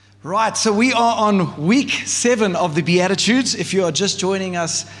Right, so we are on week 7 of the Beatitudes. If you are just joining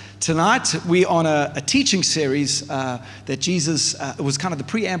us tonight, we're on a teaching series that Jesus, it was kind of the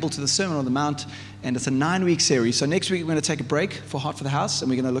preamble to the Sermon on the Mount, and it's a 9-week series. So next week we're going to take a break for Heart for the House, and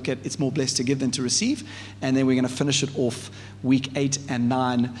we're going to look at It's More Blessed to Give Than to Receive, and then we're going to finish it off week 8 and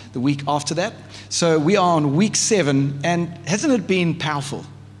 9 the week after that. So we are on week 7, and hasn't it been powerful?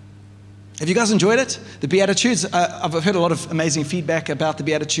 Have you guys enjoyed it? The Beatitudes, I've heard a lot of amazing feedback about the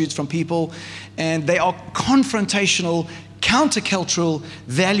Beatitudes from people, and they are confrontational, countercultural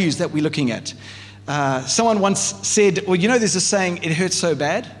values that we're looking at. Someone once said, well, you know, there's a saying, it hurts so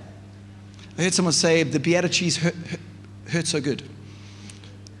bad. I heard someone say, the Beatitudes hurt so good.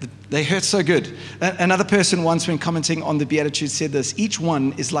 They hurt so good. Another person once, when commenting on the Beatitudes, said this: each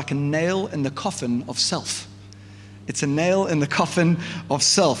one is like a nail in the coffin of self. It's a nail in the coffin of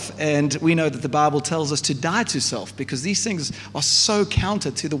self. And we know that the Bible tells us to die to self, because these things are so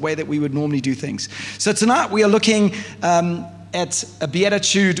counter to the way that we would normally do things. So tonight we are looking at a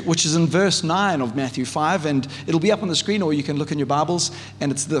beatitude which is in verse 9 of Matthew 5, and it'll be up on the screen, or you can look in your Bibles,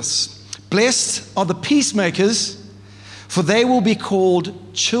 and it's this: blessed are the peacemakers, for they will be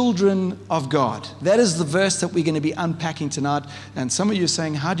called children of God. That is the verse that we're going to be unpacking tonight. And some of you are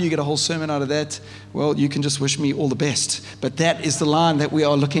saying, how do you get a whole sermon out of that? Well, you can just wish me all the best. But that is the line that we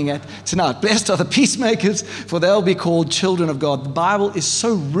are looking at tonight. Blessed are the peacemakers, for they'll be called children of God. The Bible is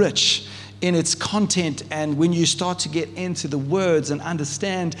so rich in its content, and when you start to get into the words and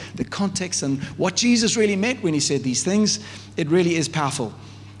understand the context and what Jesus really meant when he said these things, it really is powerful.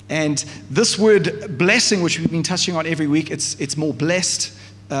 And this word blessing, which we've been touching on every week, it's more blessed,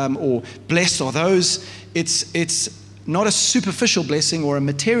 or blessed are those. It's not a superficial blessing or a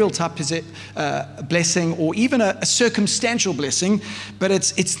material type blessing, or even a circumstantial blessing, but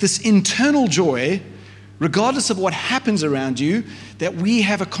it's this internal joy, regardless of what happens around you, that we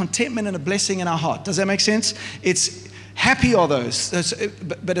have a contentment and a blessing in our heart. Does that make sense? It's happy are those,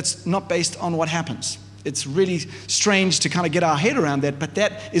 but it's not based on what happens. It's really strange to kind of get our head around that, but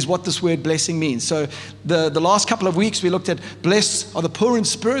that is what this word blessing means. So the last couple of weeks we looked at blessed are the poor in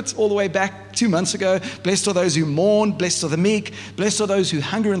spirit, all the way back 2 months ago. Blessed are those who mourn, blessed are the meek, blessed are those who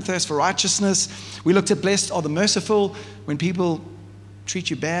hunger and thirst for righteousness. We looked at blessed are the merciful. When people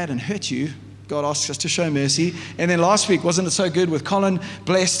treat you bad and hurt you, God asks us to show mercy. And then last week, wasn't it so good with Colin?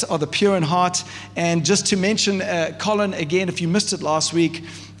 Blessed are the pure in heart. And just to mention Colin again, if you missed it last week,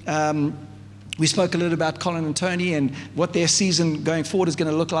 we spoke a little about Colin and Tony and what their season going forward is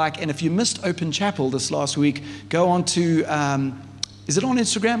going to look like. And if you missed Open Chapel this last week, go on to, is it on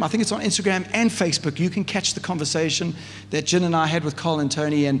Instagram? I think it's on Instagram and Facebook. You can catch the conversation that Jen and I had with Colin and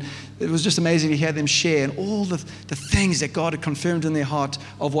Tony. And it was just amazing to hear them share and all the things that God had confirmed in their heart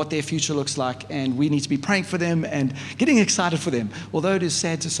of what their future looks like. And we need to be praying for them and getting excited for them, although it is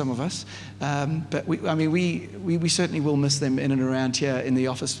sad to some of us. But we certainly will miss them in and around here in the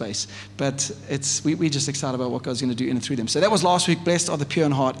office space. But we're just excited about what God's going to do in and through them. So that was last week, blessed are the pure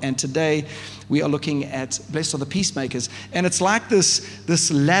in heart. And today we are looking at blessed are the peacemakers. And it's like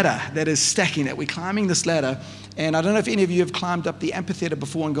this ladder that is stacking, that we're climbing this ladder. And I don't know if any of you have climbed up the amphitheater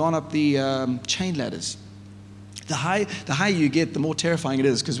before and gone up the chain ladders. The higher you get, the more terrifying it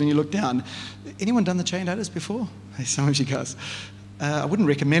is, because when you look down, anyone done the chain ladders before? Hey, some of you guys. I wouldn't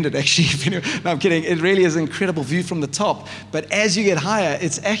recommend it, actually. No, I'm kidding. It really is an incredible view from the top. But as you get higher,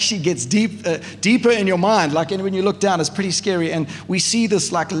 it actually gets deeper in your mind. Like, and when you look down, it's pretty scary. And we see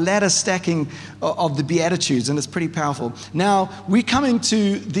this like ladder stacking of the Beatitudes, and it's pretty powerful. Now, we're coming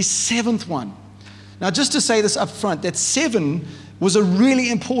to the 7th one. Now, just to say this up front, that 7 was a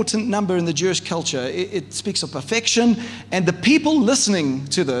really important number in the Jewish culture. It speaks of perfection, and the people listening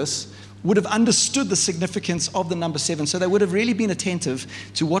to this would have understood the significance of the number 7. So they would have really been attentive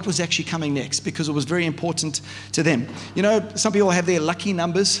to what was actually coming next, because it was very important to them. You know, some people have their lucky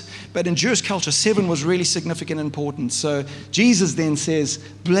numbers, but in Jewish culture, 7 was really significant and important. So Jesus then says,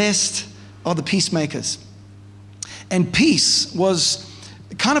 blessed are the peacemakers. And peace was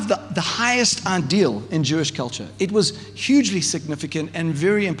kind of the highest ideal in Jewish culture. It was hugely significant and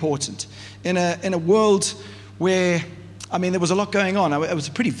very important in a world where, there was a lot going on. It was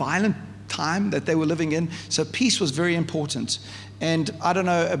a pretty violent time that they were living in, so peace was very important. And I don't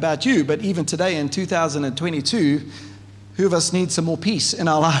know about you, but even today in 2022, who of us needs some more peace in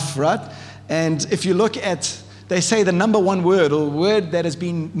our life, right? And if you look at, they say the number one word, or word that has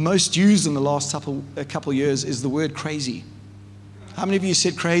been most used in the last couple of years, is the word crazy. How many of you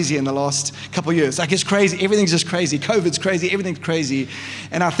said crazy in the last couple of years? Like, it's crazy. Everything's just crazy. COVID's crazy. Everything's crazy.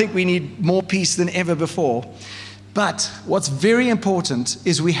 And I think we need more peace than ever before. But what's very important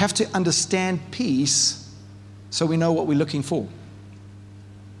is we have to understand peace so we know what we're looking for.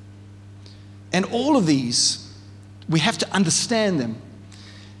 And all of these, we have to understand them.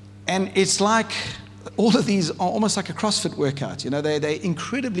 And it's like, all of these are almost like a CrossFit workout. They're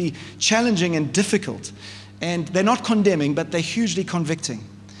incredibly challenging and difficult. And they're not condemning, but they're hugely convicting.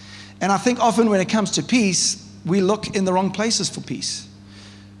 And I think often when it comes to peace, we look in the wrong places for peace.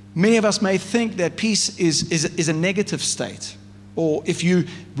 Many of us may think that peace is a negative state. Or if you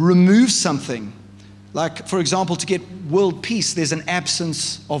remove something, like, for example, to get world peace, there's an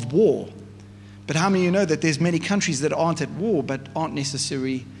absence of war. But how many of you know that there's many countries that aren't at war but aren't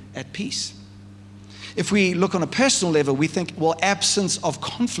necessarily at peace? If we look on a personal level, we think, well, absence of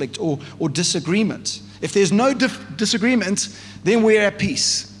conflict or disagreement. If there's no disagreement, then we're at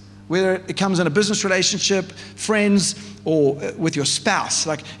peace. Whether it comes in a business relationship, friends, or with your spouse.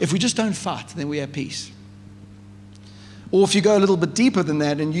 Like, if we just don't fight, then we're at peace. Or if you go a little bit deeper than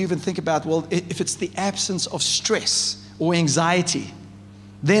that and you even think about, well, if it's the absence of stress or anxiety,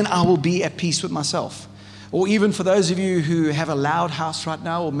 then I will be at peace with myself. Or even for those of you who have a loud house right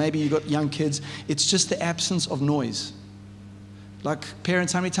now, or maybe you've got young kids, it's just the absence of noise. Like,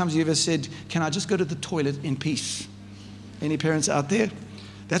 parents, how many times have you ever said, can I just go to the toilet in peace? Any parents out there?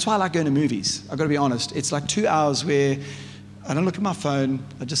 That's why I like going to movies. I've got to be honest. It's like 2 hours where I don't look at my phone.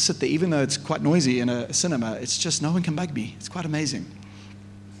 I just sit there, even though it's quite noisy in a cinema. It's just no one can bug me. It's quite amazing.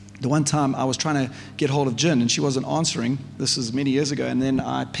 The one time I was trying to get hold of Jen and she wasn't answering. This was many years ago. And then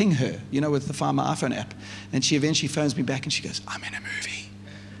I ping her, with the Find My iPhone app. And she eventually phones me back and she goes, I'm in a movie.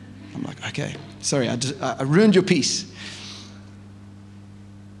 I'm like, okay, sorry, I ruined your peace.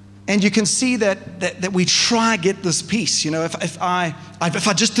 And you can see that we try to get this peace. If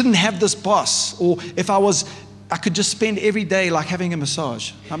I just didn't have this boss, or if I could just spend every day like having a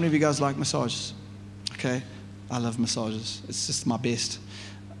massage. How many of you guys like massages? Okay, I love massages. It's just my best.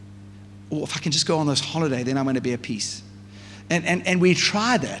 Or if I can just go on this holiday, then I'm going to be at peace. And we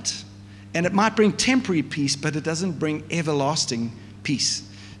try that. And it might bring temporary peace, but it doesn't bring everlasting peace.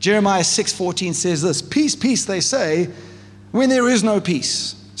 Jeremiah 6:14 says this, peace, peace, they say, when there is no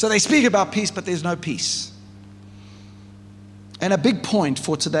peace. So they speak about peace, but there's no peace. And a big point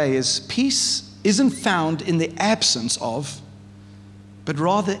for today is peace isn't found in the absence of, but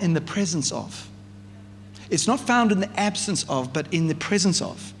rather in the presence of. It's not found in the absence of, but in the presence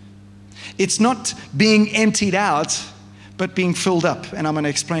of. It's not being emptied out, but being filled up. And I'm going to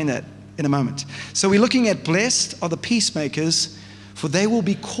explain that in a moment. So we're looking at blessed are the peacemakers, for they will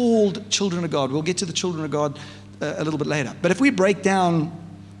be called children of God. We'll get to the children of God a little bit later. But if we break down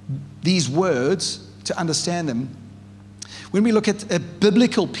these words to understand them, when we look at a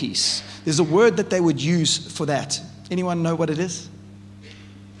biblical peace, there's a word that they would use for that. Anyone know what it is?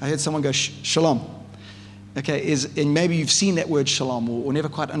 I heard someone go, shalom. Okay, and maybe you've seen that word shalom or never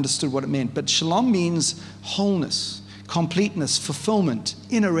quite understood what it meant. But shalom means wholeness, completeness, fulfillment,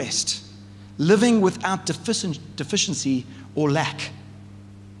 inner rest, living without deficiency or lack.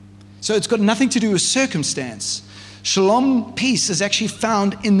 So it's got nothing to do with circumstance. Shalom, peace, is actually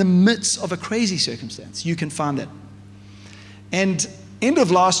found in the midst of a crazy circumstance. You can find it. And end of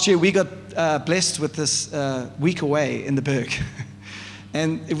last year, we got blessed with this week away in the Berg.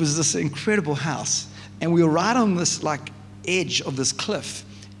 And it was this incredible house. And we were right on this edge of this cliff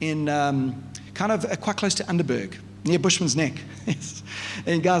in kind of quite close to Underberg, near Bushman's Neck. Yes.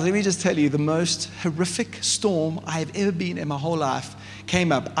 And guys, let me just tell you, the most horrific storm I have ever been in my whole life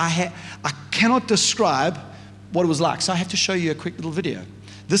came up. I cannot describe what it was like. So I have to show you a quick little video.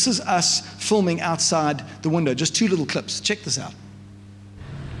 This is us filming outside the window, just 2 little clips. Check this out.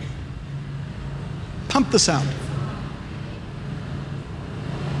 Pump the sound.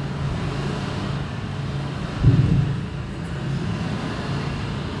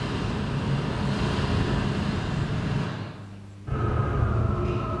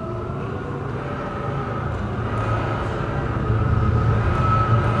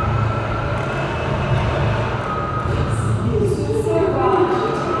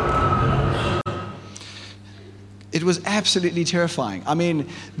 It was absolutely terrifying. I mean,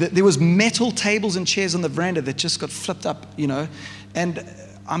 there was metal tables and chairs on the veranda that just got flipped up, And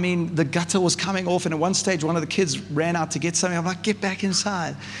I mean, the gutter was coming off. And at one stage, one of the kids ran out to get something. I'm like, get back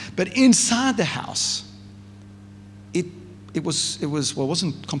inside. But inside the house, it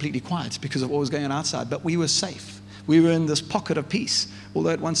wasn't completely quiet because of what was going on outside. But we were safe. We were in this pocket of peace.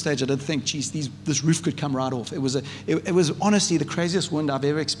 Although at one stage I did think, geez, this roof could come right off. It was honestly the craziest wind I've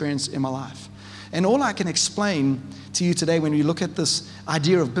ever experienced in my life. And all I can explain to you today when we look at this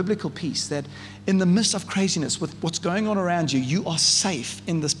idea of biblical peace, that in the midst of craziness, with what's going on around you, you are safe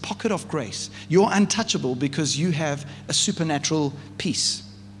in this pocket of grace. You're untouchable because you have a supernatural peace.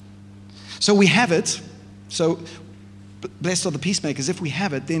 So we have it. So blessed are the peacemakers. If we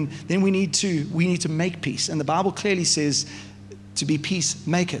have it, then we need to make peace. And the Bible clearly says to be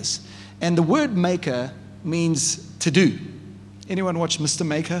peacemakers. And the word maker means to do. Anyone watch Mr.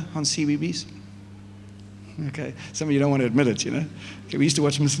 Maker on CBeebies? Okay, some of you don't want to admit it, you know. Okay, we used to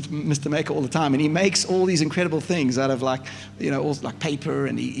watch Mr. Maker all the time, and he makes all these incredible things out of all like paper,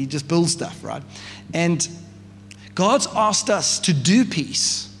 and he just builds stuff, right? And God's asked us to do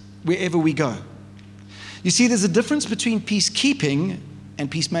peace wherever we go. You see, there's a difference between peacekeeping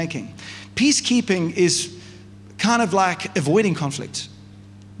and peacemaking. Peacekeeping is kind of like avoiding conflict.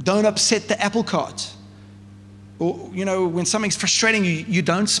 Don't upset the apple cart. Or, when something's frustrating you, you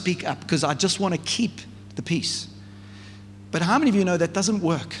don't speak up because I just want to keep the peace. But how many of you know that doesn't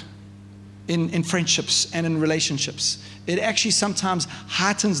work in friendships and in relationships? It actually sometimes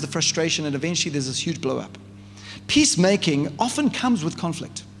heightens the frustration, and eventually there's this huge blow up. Peacemaking often comes with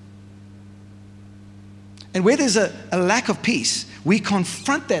conflict. And where there's a lack of peace, we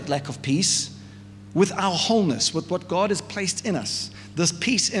confront that lack of peace with our wholeness, with what God has placed in us, this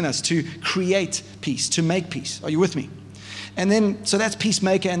peace in us to create peace, to make peace. Are you with me? And then, so that's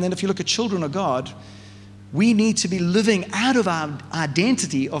peacemaker. And then if you look at children of God, we need to be living out of our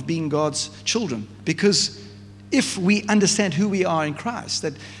identity of being God's children. Because if we understand who we are in Christ,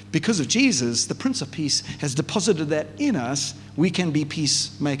 that because of Jesus, the Prince of Peace has deposited that in us, we can be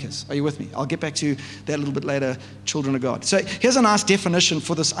peacemakers. Are you with me? I'll get back to that a little bit later, children of God. So here's a nice definition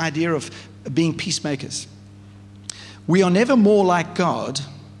for this idea of being peacemakers. We are never more like God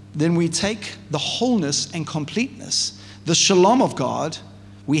than we take the wholeness and completeness, the shalom of God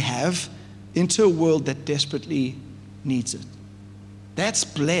we have, into a world that desperately needs it. That's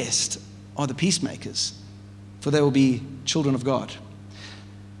blessed are the peacemakers, for they will be children of God.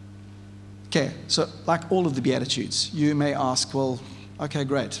 Okay, so like all of the Beatitudes, you may ask, well, okay,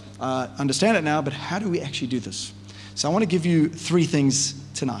 great. I understand it now, but how do we actually do this? So I want to give you 3 things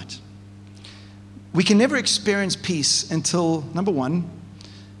tonight. We can never experience peace until, number 1,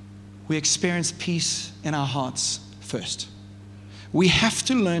 we experience peace in our hearts first. We have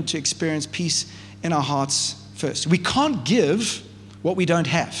to learn to experience peace in our hearts first. We can't give what we don't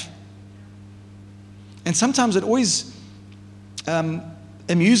have. And sometimes it always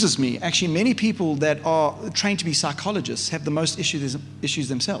amuses me. Actually, many people that are trained to be psychologists have the most issues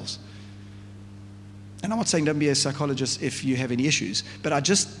themselves. And I'm not saying don't be a psychologist if you have any issues, but I'm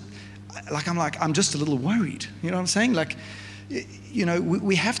just a little worried. You know what I'm saying?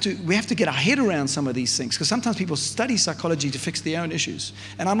 We have to get our head around some of these things, because sometimes people study psychology to fix their own issues.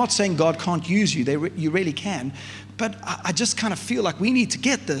 And I'm not saying God can't use you. You really can. But I just kind of feel like we need to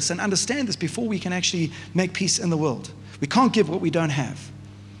get this and understand this before we can actually make peace in the world. We can't give what we don't have.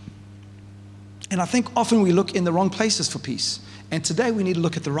 And I think often we look in the wrong places for peace. And today we need to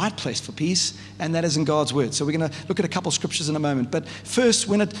look at the right place for peace, and that is in God's Word. So we're going to look at a couple of scriptures in a moment. But first,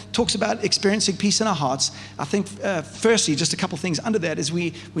 when it talks about experiencing peace in our hearts, I think firstly, just a couple of things under that is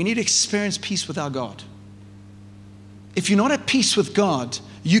we need to experience peace with our God. If you're not at peace with God,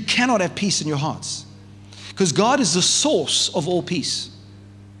 you cannot have peace in your hearts. Because God is the source of all peace.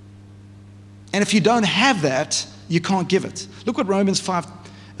 And if you don't have that, you can't give it. Look what Romans 5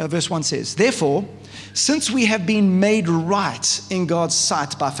 verse 1 says. Therefore, since we have been made right in God's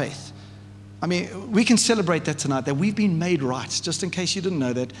sight by faith. I mean, we can celebrate that tonight, that we've been made right, just in case you didn't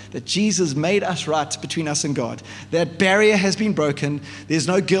know that Jesus made us right between us and God. That barrier has been broken. There's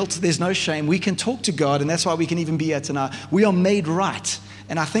no guilt. There's no shame. We can talk to God, and that's why we can even be here tonight. We are made right.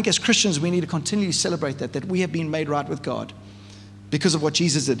 And I think as Christians, we need to continually celebrate that we have been made right with God because of what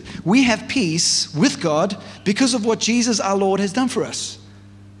Jesus did. We have peace with God because of what Jesus, our Lord, has done for us.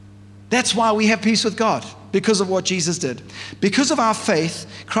 That's why we have peace with God, because of what Jesus did. Because of our faith,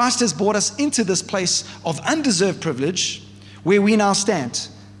 Christ has brought us into this place of undeserved privilege where we now stand.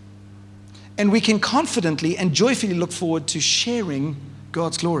 And we can confidently and joyfully look forward to sharing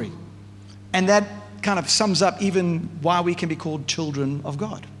God's glory. And that kind of sums up even why we can be called children of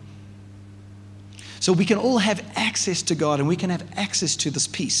God. So we can all have access to God, and we can have access to this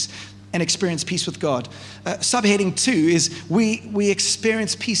peace and experience peace with God. Subheading 2 is we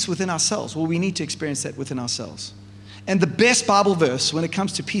experience peace within ourselves. Well, we need to experience that within ourselves. And the best Bible verse when it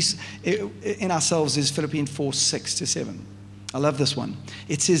comes to peace in ourselves is Philippians 4, 6-7. I love this one.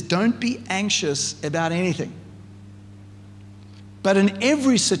 It says, don't be anxious about anything, but in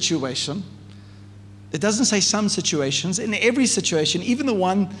every situation, it doesn't say some situations, in every situation, even the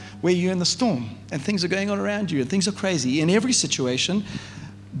one where you're in the storm and things are going on around you and things are crazy, in every situation,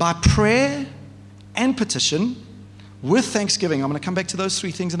 by prayer and petition, with thanksgiving, I'm going to come back to those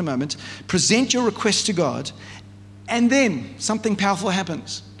 3 things in a moment, present your request to God, and then something powerful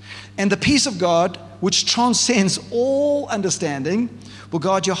happens. And the peace of God, which transcends all understanding, will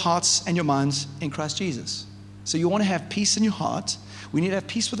guard your hearts and your minds in Christ Jesus. So you want to have peace in your heart. We need to have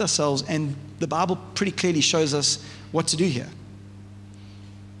peace with ourselves, and the Bible pretty clearly shows us what to do here.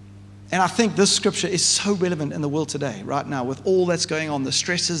 And I think this scripture is so relevant in the world today, right now, with all that's going on, the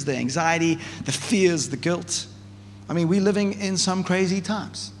stresses, the anxiety, the fears, the guilt. I mean, we're living in some crazy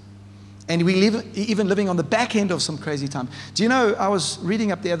times. And we live even living on the back end of some crazy time. Do you know, I was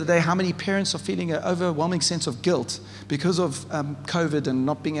reading up the other day how many parents are feeling an overwhelming sense of guilt because of COVID and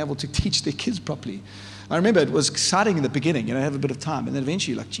not being able to teach their kids properly. I remember it was exciting in the beginning, have a bit of time. And then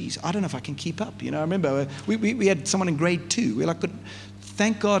eventually, like, geez, I don't know if I can keep up. I remember we had someone in grade 2. We're like, but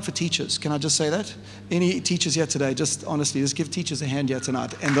thank God for teachers. Can I just say that? Any teachers here today, just honestly, just give teachers a hand here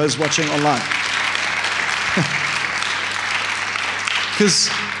tonight and those watching online. Because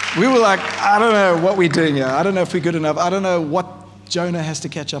we were like, I don't know what we're doing here. I don't know if we're good enough. I don't know what Jonah has to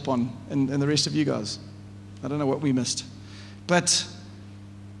catch up on and the rest of you guys. I don't know what we missed. But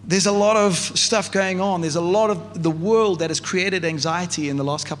there's a lot of stuff going on. There's a lot of the world that has created anxiety in the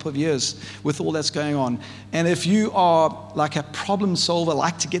last couple of years with all that's going on. And if you are like a problem solver,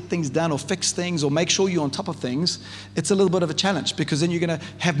 like to get things done or fix things or make sure you're on top of things, it's a little bit of a challenge, because then you're going to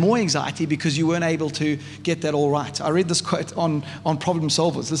have more anxiety because you weren't able to get that all right. I read this quote on problem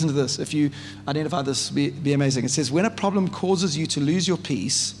solvers. Listen to this. If you identify this, be amazing. It says, when a problem causes you to lose your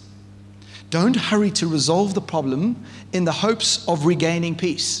peace, don't hurry to resolve the problem in the hopes of regaining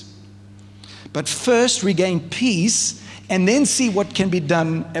peace. But first regain peace and then see what can be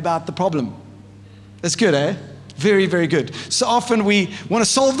done about the problem. That's good, eh? Very, very good. So often we want to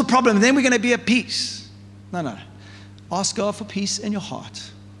solve the problem and then we're going to be at peace. No. Ask God for peace in your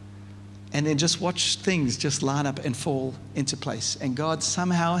heart. And then just watch things just line up and fall into place. And God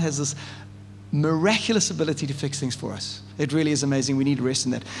somehow has this miraculous ability to fix things for us. It really is amazing. We need to rest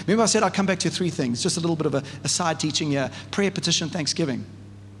in that. Remember I said I'll come back to 3 things, just a little bit of a side teaching here. Prayer, petition, thanksgiving.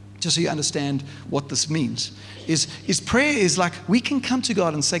 Just so you understand what this means. Is prayer is like we can come to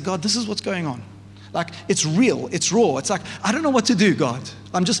God and say, God, this is what's going on. Like, it's real, it's raw. It's like, I don't know what to do, God.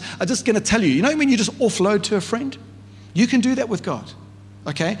 I'm just going to tell you. You know when you just offload to a friend? You can do that with God.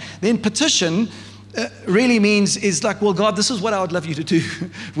 Okay? Then petition really means is like, well, God, this is what I would love you to do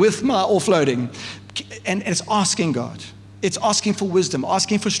with my offloading. And it's asking God. It's asking for wisdom,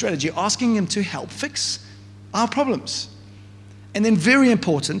 asking for strategy, asking Him to help fix our problems. And then very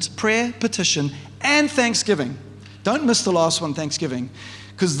important, prayer, petition, and thanksgiving. Don't miss the last one, thanksgiving,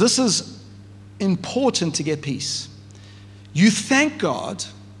 because this is important to get peace. You thank God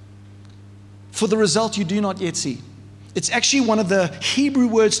for the result you do not yet see. It's actually one of the Hebrew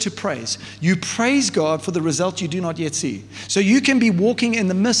words to praise. You praise God for the result you do not yet see. So you can be walking in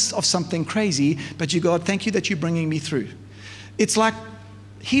the midst of something crazy, but you, God, thank you that you're bringing me through. It's like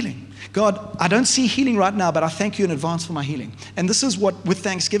healing. God, I don't see healing right now, but I thank you in advance for my healing. And this is what with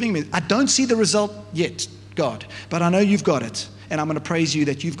thanksgiving means. I don't see the result yet, God, but I know you've got it, and I'm going to praise you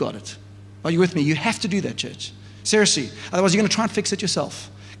that you've got it. Are you with me? You have to do that, church. Seriously. Otherwise, you're going to try and fix it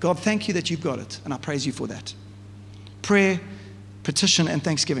yourself. God, thank you that you've got it, and I praise you for that. Prayer, petition, and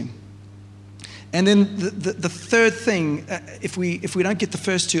thanksgiving. And then the third thing, if we don't get the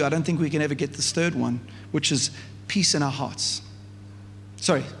first 2, I don't think we can ever get this third one, which is peace in our hearts.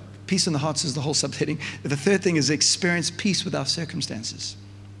 Sorry, peace in the hearts is the whole subheading. The third thing is experience peace with our circumstances.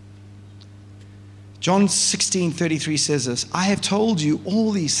 John 16:33 says this, I have told you all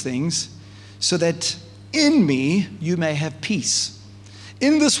these things so that in me you may have peace.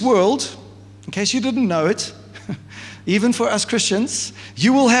 In this world, in case you didn't know it, even for us Christians,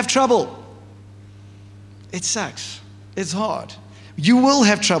 you will have trouble. It sucks. It's hard. You will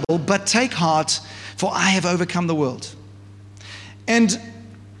have trouble, but take heart, for I have overcome the world. And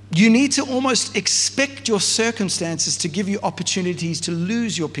you need to almost expect your circumstances to give you opportunities to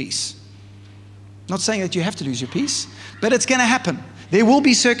lose your peace. Not saying that you have to lose your peace, but it's going to happen. There will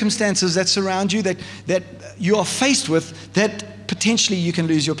be circumstances that surround you that you are faced with that potentially you can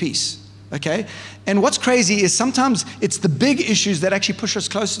lose your peace. Okay? And what's crazy is sometimes it's the big issues that actually push us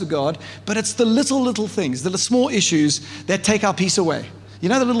closer to God, but it's the little things, the small issues that take our peace away. You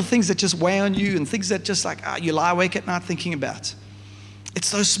know, the little things that just weigh on you and things that just like you lie awake at night thinking about.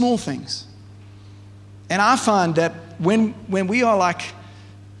 It's those small things. And I find that when we are like,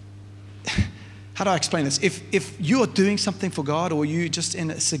 how do I explain this? If you are doing something for God, or you just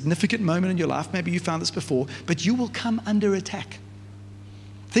in a significant moment in your life, maybe you found this before, but you will come under attack.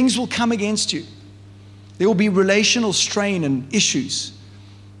 Things will come against you. There will be relational strain and issues.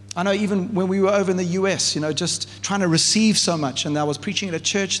 I know even when we were over in the US, just trying to receive so much, and I was preaching at a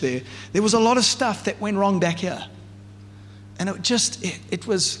church there was a lot of stuff that went wrong back here. And it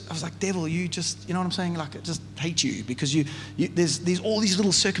was, I was like, devil, you just, you know what I'm saying? Like, I just hate you because there's all these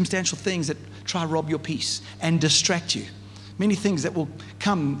little circumstantial things that try to rob your peace and distract you. Many things that will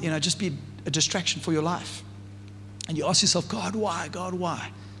come, just be a distraction for your life. And you ask yourself, God, why? God,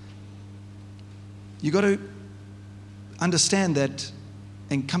 why? You got to understand that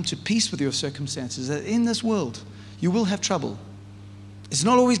and come to peace with your circumstances, that in this world, you will have trouble. It's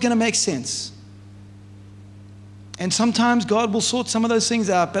not always going to make sense. And sometimes God will sort some of those things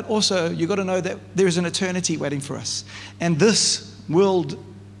out, but also you got to know that there is an eternity waiting for us. And this world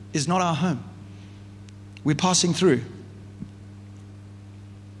is not our home. We're passing through.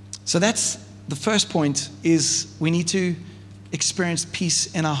 So that's the first point, is we need to experience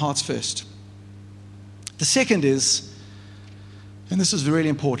peace in our hearts first. The second is, and this is really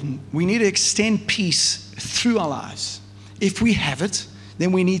important, we need to extend peace through our lives. If we have it,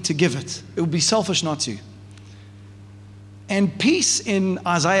 then we need to give it. It would be selfish not to. And peace in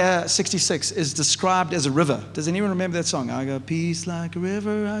Isaiah 66 is described as a river. Does anyone remember that song? I got peace like a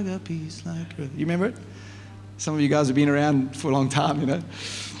river, I got peace like a river. You remember it? Some of you guys have been around for a long time,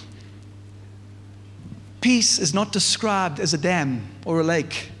 Peace is not described as a dam or a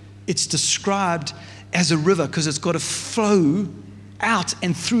lake. It's described as a river because it's got to flow out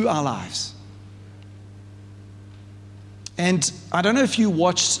and through our lives. And I don't know if you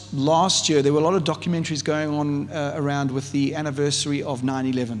watched last year, there were a lot of documentaries going on around with the anniversary of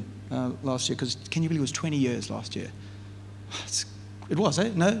 9/11 last year, because can you believe it was 20 years last year? It was,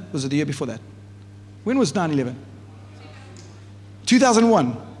 eh? No? Was it the year before that? When was 9/11?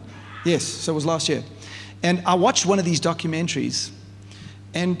 2001. Yes, so it was last year. And I watched one of these documentaries,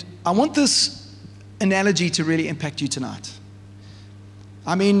 and I want this analogy to really impact you tonight.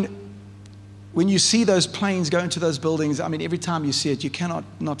 I mean, when you see those planes go into those buildings, I mean, every time you see it, you cannot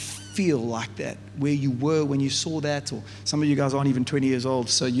not feel like that, where you were when you saw that. Or some of you guys aren't even 20 years old,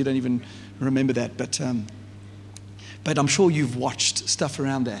 so you don't even remember that. But I'm sure you've watched stuff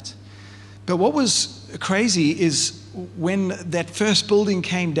around that. But what was crazy is when that first building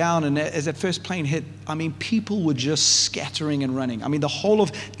came down and as that first plane hit, I mean, people were just scattering and running. I mean, the whole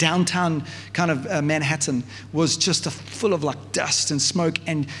of downtown kind of Manhattan was just full of like dust and smoke.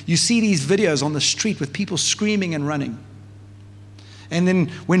 And you see these videos on the street with people screaming and running. And then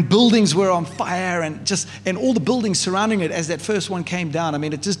when buildings were on fire and all the buildings surrounding it as that first one came down, I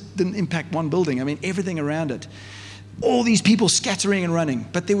mean, it just didn't impact one building. I mean, everything around it. All these people scattering and running.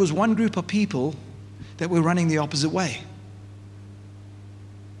 But there was one group of people that were running the opposite way.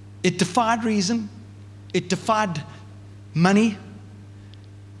 It defied reason. It defied money.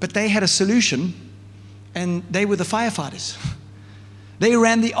 But they had a solution, and they were the firefighters. They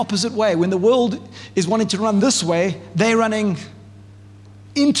ran the opposite way. When the world is wanting to run this way, they're running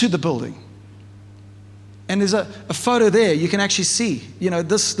into the building. And there's a photo there. You can actually see,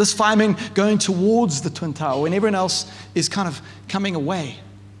 this fireman going towards the Twin Tower when everyone else is kind of coming away.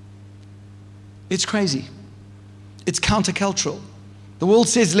 It's crazy. It's countercultural. The world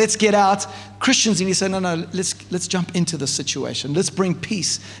says, let's get out. Christians, and you say, no, let's jump into the situation. Let's bring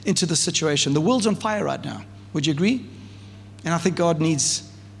peace into the situation. The world's on fire right now. Would you agree? And I think God needs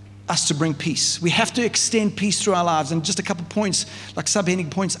us to bring peace. We have to extend peace through our lives. And just a couple points, like subheading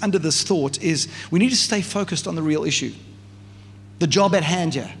points under this thought, is we need to stay focused on the real issue. The job at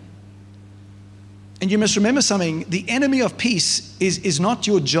hand here. And you must remember something. The enemy of peace is not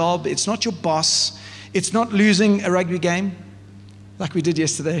your job. It's not your boss. It's not losing a rugby game like we did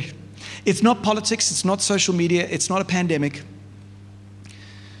yesterday. It's not politics. It's not social media. It's not a pandemic.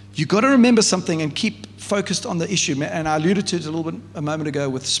 You've got to remember something and keep focused on the issue. And I alluded to it a little bit a moment ago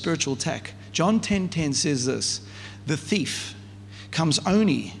with spiritual attack. John 10:10 says this: the thief comes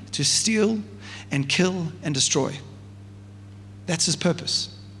only to steal and kill and destroy. That's his purpose.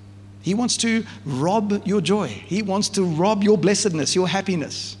 He wants to rob your joy. He wants to rob your blessedness, your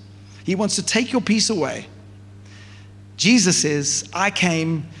happiness. He wants to take your peace away. Jesus says, I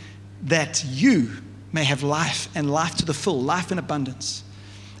came that you may have life, and life to the full, life in abundance.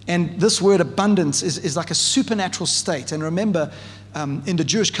 And this word abundance is like a supernatural state. And remember, in the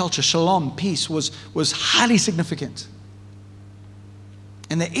Jewish culture, shalom, peace, was highly significant.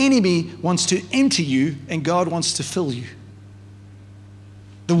 And the enemy wants to enter you, and God wants to fill you.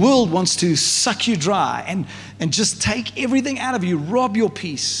 The world wants to suck you dry and just take everything out of you, rob your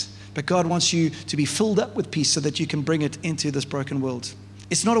peace. But God wants you to be filled up with peace so that you can bring it into this broken world.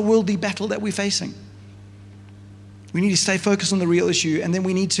 It's not a worldly battle that we're facing. We need to stay focused on the real issue, and then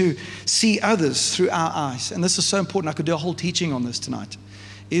we need to see others through our eyes. And this is so important. I could do a whole teaching on this tonight.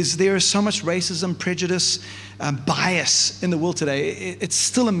 There is so much racism, prejudice, bias in the world today. It's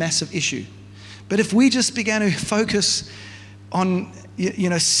still a massive issue. But if we just began to focus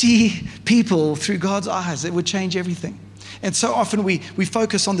see people through God's eyes, it would change everything. And so often we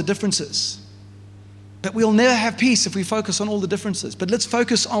focus on the differences. But we'll never have peace if we focus on all the differences. But let's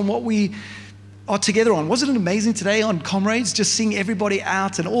focus on what we are together on. Wasn't it amazing today on Comrades, just seeing everybody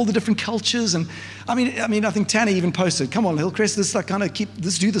out and all the different cultures? And I think Tana even posted, "Come on, Hillcrest,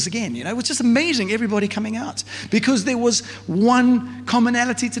 let's do this again." It was just amazing, everybody coming out, because there was one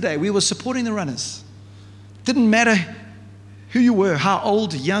commonality today. We were supporting the runners. Didn't matter who you were, how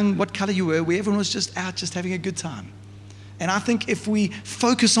old, young, what color you were. Everyone was just out, just having a good time. And I think if we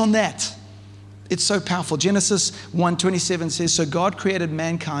focus on that, it's so powerful. Genesis 1:27 says, "So God created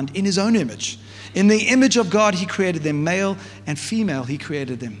mankind in his own image. In the image of God, he created them. Male and female, he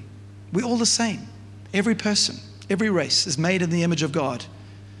created them." We're all the same. Every person, every race is made in the image of God.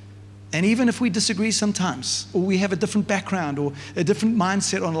 And even if we disagree sometimes, or we have a different background, or a different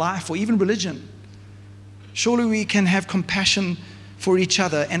mindset on life, or even religion, surely we can have compassion for each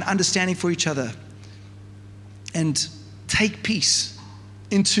other and understanding for each other and take peace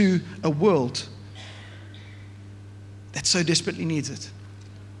into a world that so desperately needs it.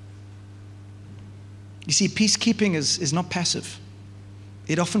 You see, peacekeeping is not passive.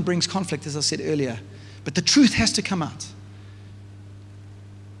 It often brings conflict, as I said earlier. But the truth has to come out.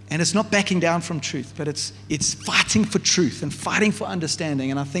 And it's not backing down from truth, but it's fighting for truth and fighting for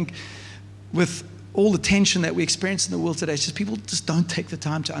understanding. And I think with all the tension that we experience in the world today, it's just people just don't take the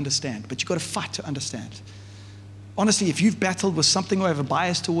time to understand. But you've got to fight to understand. Honestly, if you've battled with something or have a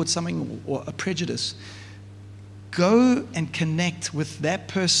bias towards something or a prejudice, go and connect with that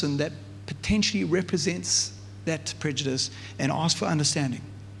person that potentially represents that prejudice and ask for understanding.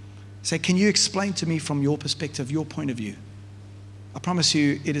 Say, "Can you explain to me from your perspective, your point of view?" I promise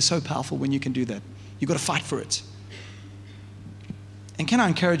you, it is so powerful when you can do that. You've got to fight for it. And can I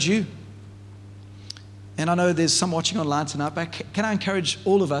encourage you? And I know there's some watching online tonight, but can I encourage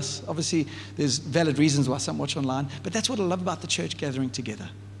all of us? Obviously, there's valid reasons why some watch online, but that's what I love about the church gathering together,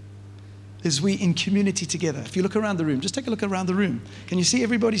 is we in community together. If you look around the room, just take a look around the room. Can you see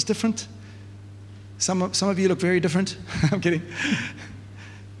everybody's different? Some of you look very different. I'm kidding.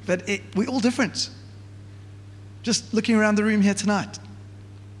 But we're all different. Just looking around the room here tonight.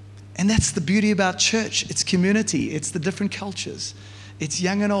 And that's the beauty about church. It's community. It's the different cultures. It's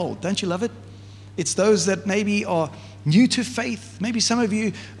young and old. Don't you love it? It's those that maybe are new to faith. Maybe some of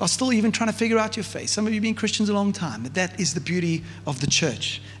you are still even trying to figure out your faith. Some of you have been Christians a long time. But that is the beauty of the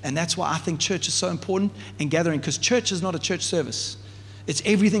church. And that's why I think church is so important and gathering, because church is not a church service. It's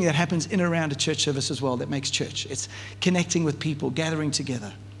everything that happens in and around a church service as well that makes church. It's connecting with people, gathering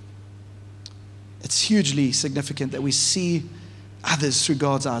together. It's hugely significant that we see others through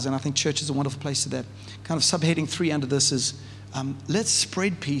God's eyes. And I think church is a wonderful place to that. Kind of subheading 3 under this is, let's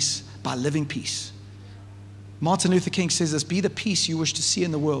spread peace by living peace. Martin Luther King says this: "Be the peace you wish to see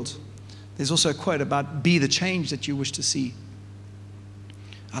in the world." There's also a quote about be the change that you wish to see.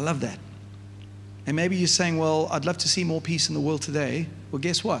 I love that. And maybe you're saying, "Well, I'd love to see more peace in the world today." Well,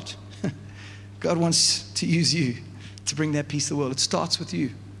 guess what? God wants to use you to bring that peace to the world. It starts with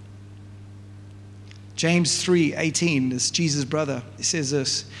you. James 3:18 is Jesus' brother. He says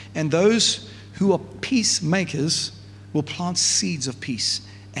this: "And those who are peacemakers will plant seeds of peace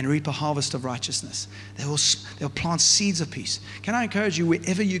and reap a harvest of righteousness." They'll plant seeds of peace. Can I encourage you,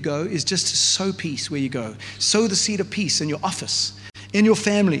 wherever you go, is just to sow peace where you go. Sow the seed of peace in your office, in your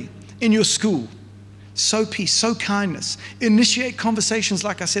family, in your school. Sow peace, sow kindness. Initiate conversations,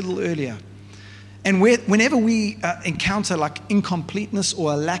 like I said a little earlier. And whenever we encounter like incompleteness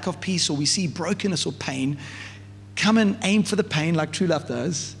or a lack of peace, or we see brokenness or pain, come and aim for the pain like true love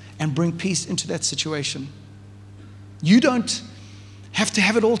does and bring peace into that situation. You don't have to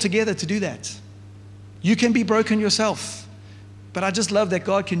have it all together to do that. You can be broken yourself. But I just love that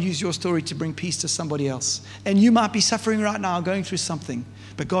God can use your story to bring peace to somebody else. And you might be suffering right now, going through something,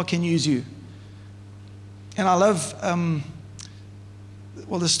 but God can use you. And I love,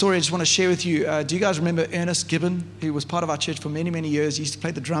 the story I just want to share with you. Do you guys remember Ernest Gibbon, who was part of our church for many, many years? He used to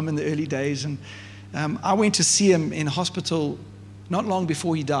play the drum in the early days. And I went to see him in hospital not long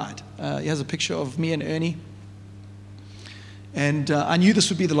before he died. He has a picture of me and Ernie. And I knew this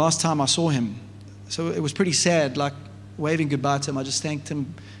would be the last time I saw him. So it was pretty sad, like waving goodbye to him. I just thanked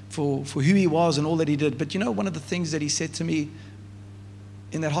him for who he was and all that he did. But you know, one of the things that he said to me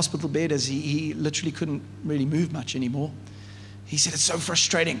in that hospital bed, as he literally couldn't really move much anymore, he said, "It's so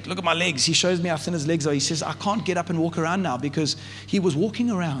frustrating. Look at my legs." He shows me how thin his legs are. He says, "I can't get up and walk around now," because he was walking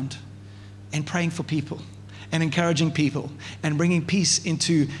around and praying for people and encouraging people and bringing peace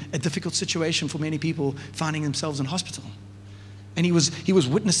into a difficult situation for many people finding themselves in hospital. And he was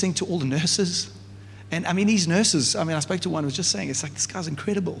witnessing to all the nurses And I mean, these nurses, I spoke to one who was just saying, it's like, this guy's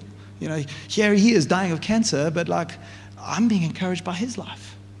incredible. Here he is dying of cancer, but like, I'm being encouraged by his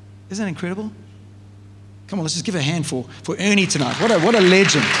life. Isn't that incredible? Come on, let's just give a hand for Ernie tonight. What a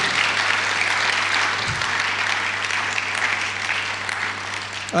legend.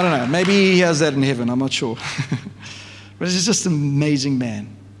 I don't know, maybe he has that in heaven, I'm not sure. But he's just an amazing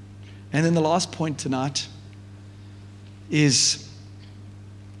man. And then the last point tonight is,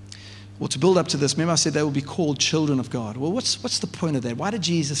 well, to build up to this, remember I said they will be called children of God. Well, what's the point of that? Why did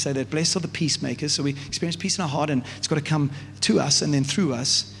Jesus say that? Blessed are the peacemakers. So we experience peace in our heart, and it's got to come to us and then through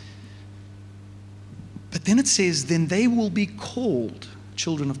us. But then it says, then they will be called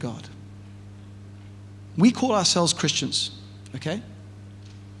children of God. We call ourselves Christians, okay?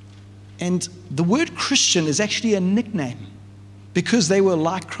 And the word Christian is actually a nickname because they were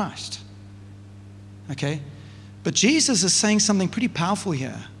like Christ. Okay? But Jesus is saying something pretty powerful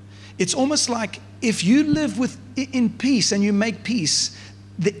here. It's almost like if you live in peace and you make peace,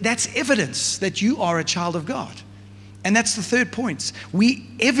 that's evidence that you are a child of God. And that's the third point. We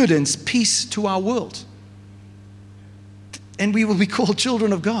evidence peace to our world. And we will be called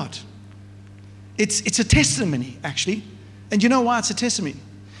children of God. It's a testimony, actually. And you know why it's a testimony?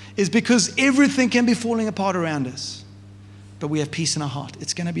 Is because everything can be falling apart around us. But we have peace in our heart.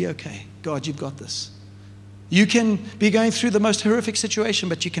 It's going to be okay. God, you've got this. You can be going through the most horrific situation,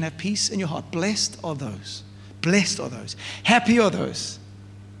 but you can have peace in your heart. Blessed are those. Blessed are those. Happy are those.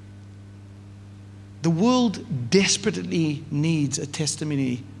 The world desperately needs a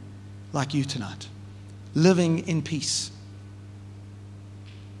testimony like you tonight. Living in peace.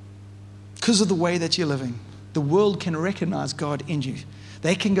 Because of the way that you're living, the world can recognize God in you.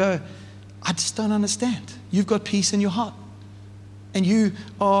 They can go, I just don't understand. You've got peace in your heart. And you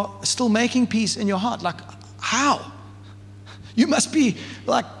are still making peace in your heart. Like, how? You must be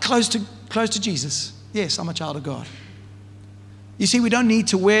like close to Jesus. Yes, I'm a child of God. You see, we don't need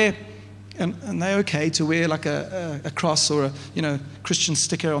to wear, and they're okay to wear like a cross or a Christian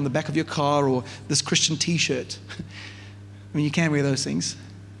sticker on the back of your car or this Christian t-shirt. I mean, you can wear those things.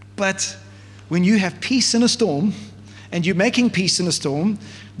 But when you have peace in a storm, and you're making peace in a storm,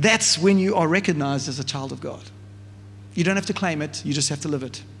 that's when you are recognized as a child of God. You don't have to claim it, you just have to live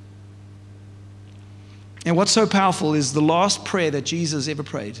it. And what's so powerful is the last prayer that Jesus ever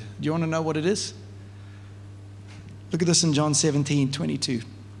prayed. Do you want to know what it is? Look at this in John 17:22.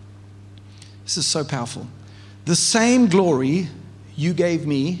 This is so powerful. The same glory you gave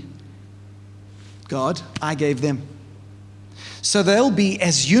me, God, I gave them. So they'll be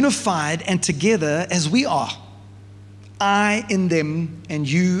as unified and together as we are. I in them and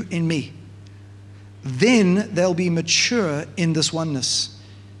you in me. Then they'll be mature in this oneness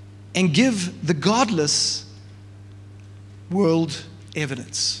and give the godless world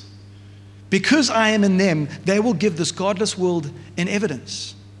evidence. Because I am in them, they will give this godless world an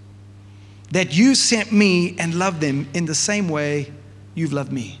evidence that you sent me and loved them in the same way you've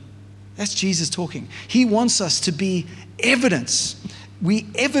loved me. That's Jesus talking. He wants us to be evidence. We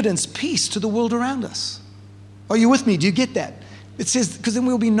evidence peace to the world around us. Are you with me? Do you get that? It says, because then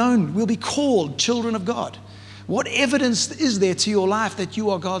we'll be known, we'll be called children of God. What evidence is there to your life that you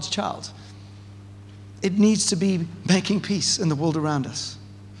are God's child? It needs to be making peace in the world around us.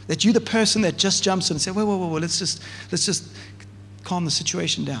 That you're the person that just jumps in and says, whoa, let's just calm the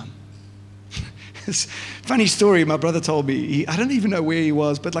situation down. It's a funny story my brother told me. I don't even know where he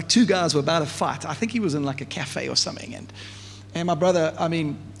was, but like two guys were about to fight. I think he was in like a cafe or something. And my brother,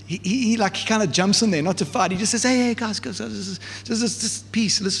 he kind of jumps in there, not to fight. He just says, hey guys, just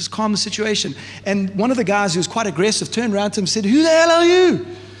peace. Let's just calm the situation. And one of the guys who was quite aggressive turned around to him and said, who the hell are you?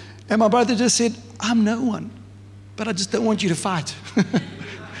 And my brother just said, I'm no one, but I just don't want you to fight.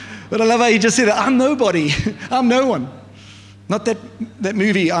 But I love how he just said, I'm nobody. I'm no one. Not that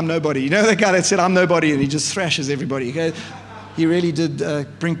movie, I'm Nobody. You know that guy that said, I'm nobody, and he just thrashes everybody. Okay? He really did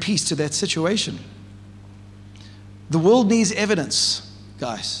bring peace to that situation. The world needs evidence,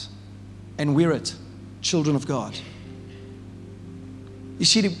 guys, and we're it, children of God. You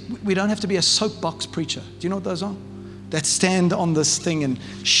see, we don't have to be a soapbox preacher. Do you know what those are? That stand on this thing and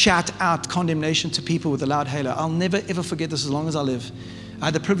shout out condemnation to people with a loud halo. I'll never, ever forget this as long as I live. I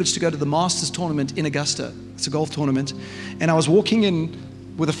had the privilege to go to the Masters tournament in Augusta. It's a golf tournament. And I was walking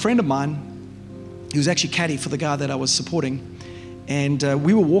in with a friend of mine who was actually caddy for the guy that I was supporting. And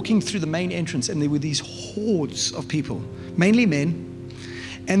we were walking through the main entrance, and there were these hordes of people, mainly men.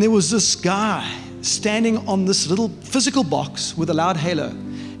 And there was this guy standing on this little physical box with a loud halo.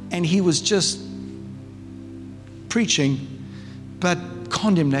 And he was just preaching, but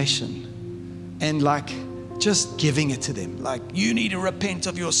condemnation and like just giving it to them. Like, you need to repent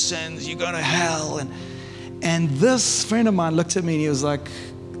of your sins. You're going to hell. And And this friend of mine looked at me and he was like,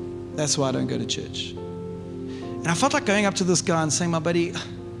 that's why I don't go to church. And I felt like going up to this guy and saying, my buddy,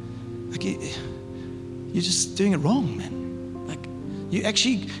 like, you're just doing it wrong, man. Like, you're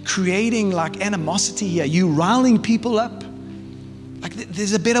actually creating like animosity here. You're riling people up. Like,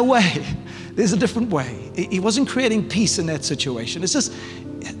 there's a better way. There's a different way. He wasn't creating peace in that situation. It's just,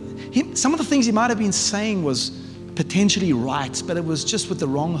 some of the things he might have been saying was potentially right, but it was just with the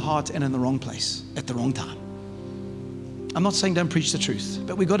wrong heart and in the wrong place at the wrong time. I'm not saying don't preach the truth,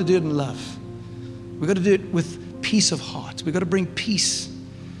 but we've got to do it in love. We've got to do it with peace of heart. We've got to bring peace.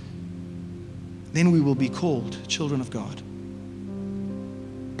 Then we will be called children of God.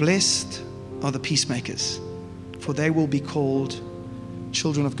 Blessed are the peacemakers, for they will be called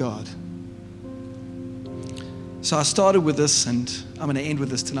children of God. So I started with this, and I'm going to end with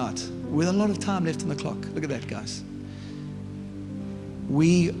this tonight. With a lot of time left on the clock. Look at that, guys.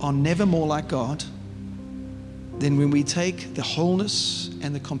 We are never more like God than when we take the wholeness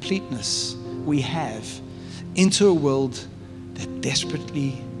and the completeness we have into a world that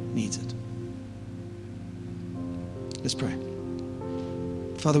desperately needs it. Let's pray.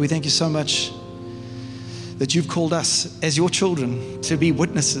 Father, we thank you so much that you've called us as your children to be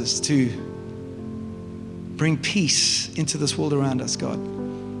witnesses, to bring peace into this world around us, God.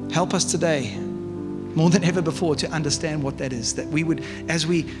 Help us today, more than ever before, to understand what that is, that we would, as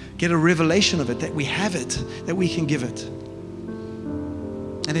we get a revelation of it, that we have it, that we can give it.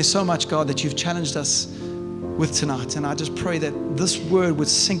 And there's so much, God, that you've challenged us with tonight. And I just pray that this word would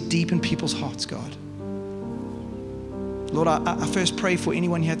sink deep in people's hearts, God. Lord, I first pray for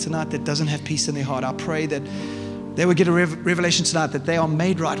anyone here tonight that doesn't have peace in their heart. I pray that they would get a revelation tonight that they are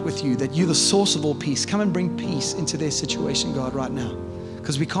made right with you, that you're the source of all peace. Come and bring peace into their situation, God, right now.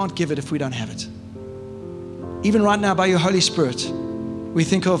 Because we can't give it if we don't have it. Even right now, by your Holy Spirit, we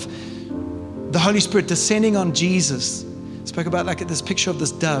think of the Holy Spirit descending on Jesus. I spoke about like this picture of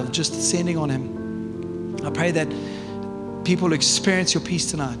this dove just descending on him. I pray that people experience your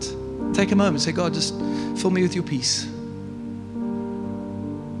peace tonight. Take a moment, say, God, just fill me with your peace.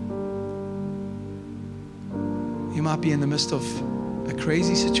 You might be in the midst of a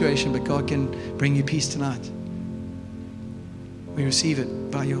crazy situation, but God can bring you peace tonight. We receive it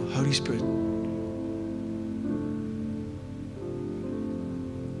by your Holy Spirit.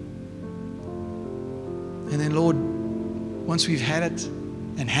 And then, Lord, once we've had it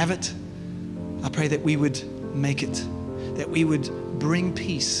and have it, I pray that we would make it, that we would bring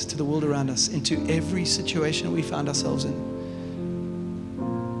peace to the world around us, into every situation we find ourselves in,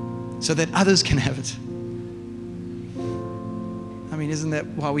 so that others can have it. I mean, isn't that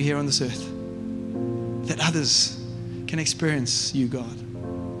why we're here on this earth? That others can experience you, God.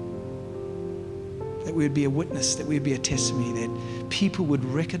 That we would be a witness, that we would be a testimony, that people would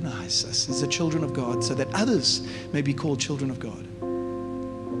recognize us as the children of God, so that others may be called children of God.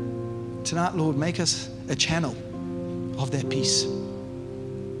 Tonight, Lord, make us a channel of that peace.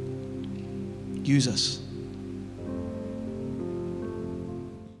 Use us.